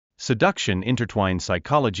Seduction intertwines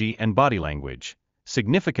psychology and body language,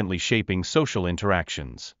 significantly shaping social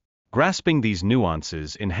interactions. Grasping these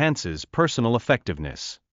nuances enhances personal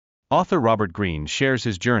effectiveness. Author Robert Greene shares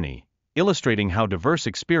his journey, illustrating how diverse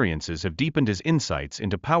experiences have deepened his insights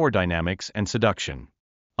into power dynamics and seduction.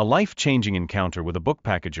 A life-changing encounter with a book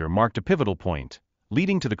packager marked a pivotal point,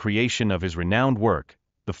 leading to the creation of his renowned work,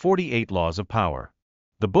 The 48 Laws of Power.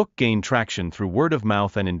 The book gained traction through word of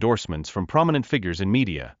mouth and endorsements from prominent figures in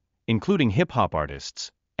media, including hip-hop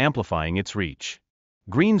artists, amplifying its reach.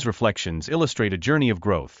 Greene's reflections illustrate a journey of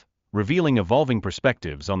growth, revealing evolving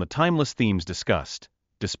perspectives on the timeless themes discussed,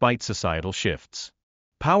 despite societal shifts.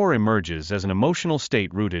 Power emerges as an emotional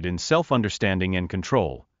state rooted in self-understanding and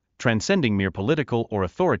control, transcending mere political or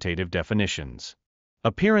authoritative definitions.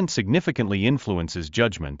 Appearance significantly influences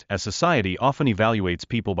judgment as society often evaluates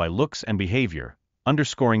people by looks and behavior,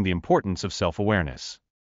 underscoring the importance of self-awareness.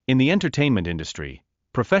 In the entertainment industry,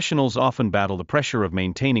 professionals often battle the pressure of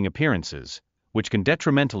maintaining appearances, which can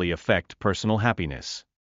detrimentally affect personal happiness.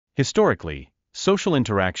 Historically, social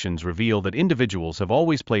interactions reveal that individuals have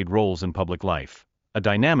always played roles in public life, a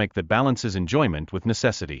dynamic that balances enjoyment with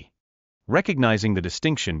necessity. Recognizing the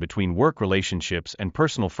distinction between work relationships and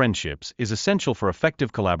personal friendships is essential for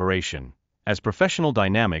effective collaboration, as professional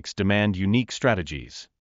dynamics demand unique strategies.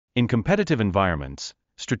 In competitive environments,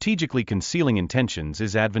 strategically concealing intentions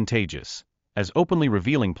is advantageous, as openly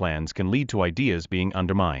revealing plans can lead to ideas being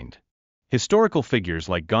undermined. Historical figures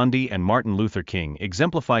like Gandhi and Martin Luther King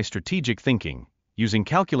exemplify strategic thinking, using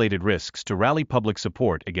calculated risks to rally public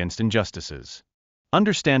support against injustices.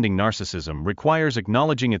 Understanding narcissism requires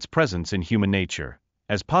acknowledging its presence in human nature,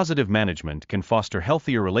 as positive management can foster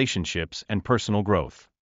healthier relationships and personal growth.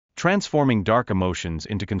 Transforming dark emotions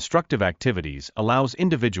into constructive activities allows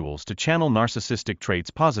individuals to channel narcissistic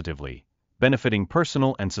traits positively, benefiting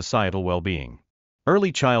personal and societal well-being.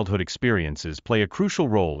 Early childhood experiences play a crucial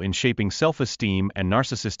role in shaping self-esteem and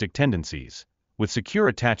narcissistic tendencies, with secure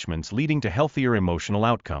attachments leading to healthier emotional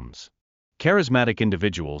outcomes. Charismatic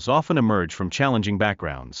individuals often emerge from challenging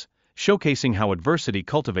backgrounds, showcasing how adversity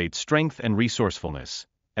cultivates strength and resourcefulness,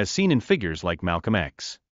 as seen in figures like Malcolm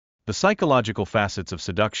X. The psychological facets of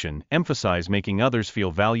seduction emphasize making others feel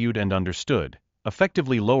valued and understood,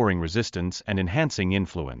 effectively lowering resistance and enhancing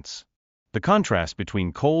influence. The contrast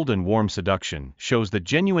between cold and warm seduction shows that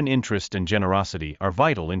genuine interest and generosity are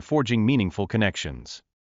vital in forging meaningful connections.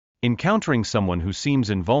 Encountering someone who seems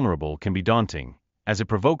invulnerable can be daunting, as it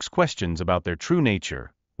provokes questions about their true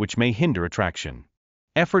nature, which may hinder attraction.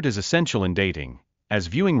 Effort is essential in dating, as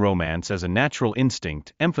viewing romance as a natural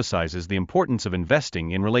instinct emphasizes the importance of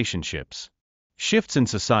investing in relationships. Shifts in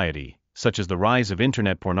society, such as the rise of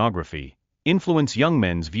internet pornography, influence young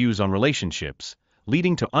men's views on relationships,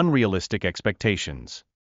 leading to unrealistic expectations.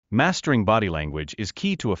 Mastering body language is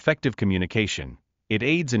key to effective communication. It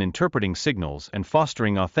aids in interpreting signals and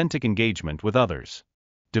fostering authentic engagement with others.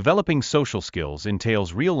 Developing social skills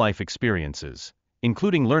entails real-life experiences,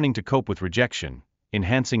 including learning to cope with rejection,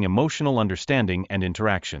 enhancing emotional understanding and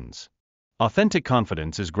interactions. Authentic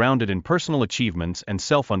confidence is grounded in personal achievements and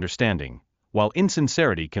self-understanding, while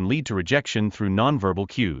insincerity can lead to rejection through nonverbal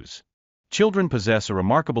cues. Children possess a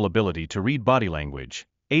remarkable ability to read body language,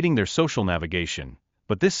 aiding their social navigation,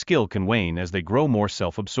 but this skill can wane as they grow more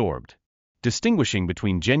self-absorbed. Distinguishing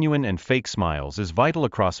between genuine and fake smiles is vital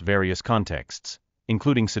across various contexts,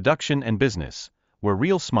 including seduction and business, where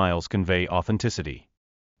real smiles convey authenticity.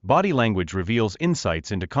 Body language reveals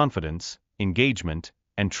insights into confidence, engagement,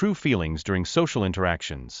 and true feelings during social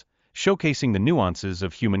interactions, showcasing the nuances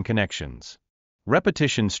of human connections.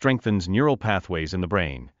 Repetition strengthens neural pathways in the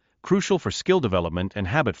brain, crucial for skill development and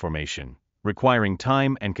habit formation, requiring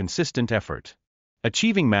time and consistent effort.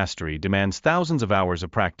 Achieving mastery demands thousands of hours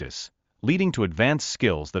of practice, leading to advanced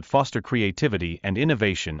skills that foster creativity and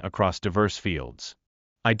innovation across diverse fields.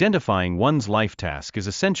 Identifying one's life task is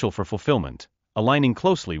essential for fulfillment, aligning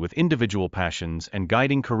closely with individual passions and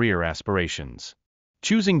guiding career aspirations.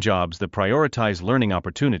 Choosing jobs that prioritize learning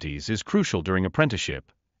opportunities is crucial during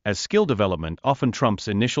apprenticeship, as skill development often trumps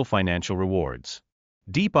initial financial rewards.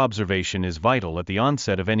 Deep observation is vital at the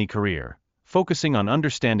onset of any career, focusing on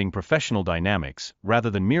understanding professional dynamics rather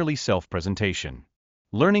than merely self-presentation.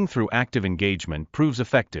 Learning through active engagement proves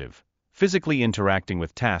effective. Physically interacting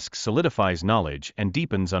with tasks solidifies knowledge and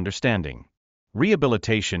deepens understanding.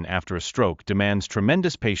 Rehabilitation after a stroke demands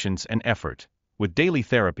tremendous patience and effort, with daily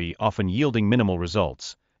therapy often yielding minimal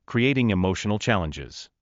results, creating emotional challenges.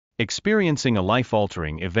 Experiencing a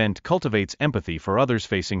life-altering event cultivates empathy for others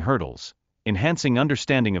facing hurdles, enhancing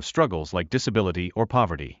understanding of struggles like disability or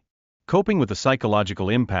poverty. Coping with the psychological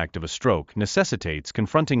impact of a stroke necessitates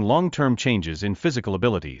confronting long-term changes in physical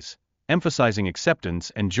abilities, emphasizing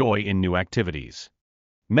acceptance and joy in new activities.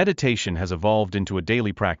 Meditation has evolved into a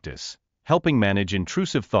daily practice, helping manage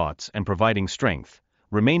intrusive thoughts and providing strength,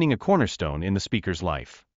 remaining a cornerstone in the speaker's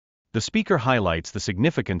life. The speaker highlights the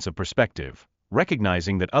significance of perspective,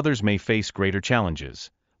 recognizing that others may face greater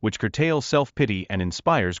challenges, which curtails self-pity and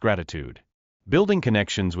inspires gratitude. Building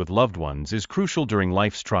connections with loved ones is crucial during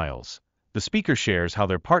life's trials. The speaker shares how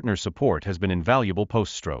their partner's support has been invaluable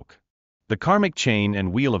post-stroke. The karmic chain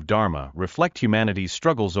and wheel of Dharma reflect humanity's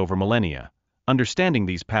struggles over millennia. Understanding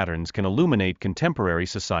these patterns can illuminate contemporary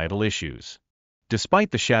societal issues.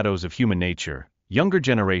 Despite the shadows of human nature, younger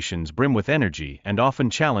generations brim with energy and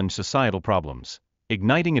often challenge societal problems,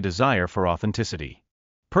 igniting a desire for authenticity.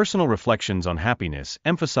 Personal reflections on happiness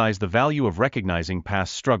emphasize the value of recognizing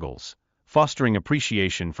past struggles, fostering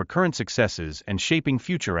appreciation for current successes and shaping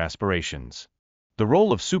future aspirations. The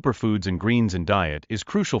role of superfoods and greens in diet is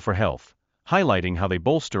crucial for health, highlighting how they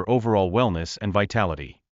bolster overall wellness and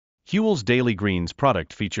vitality. Huel's Daily Greens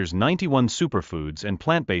product features 91 superfoods and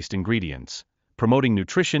plant-based ingredients, promoting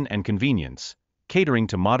nutrition and convenience, catering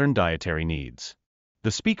to modern dietary needs.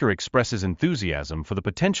 The speaker expresses enthusiasm for the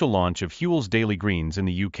potential launch of Huel's Daily Greens in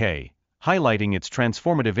the UK, highlighting its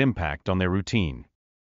transformative impact on their routine.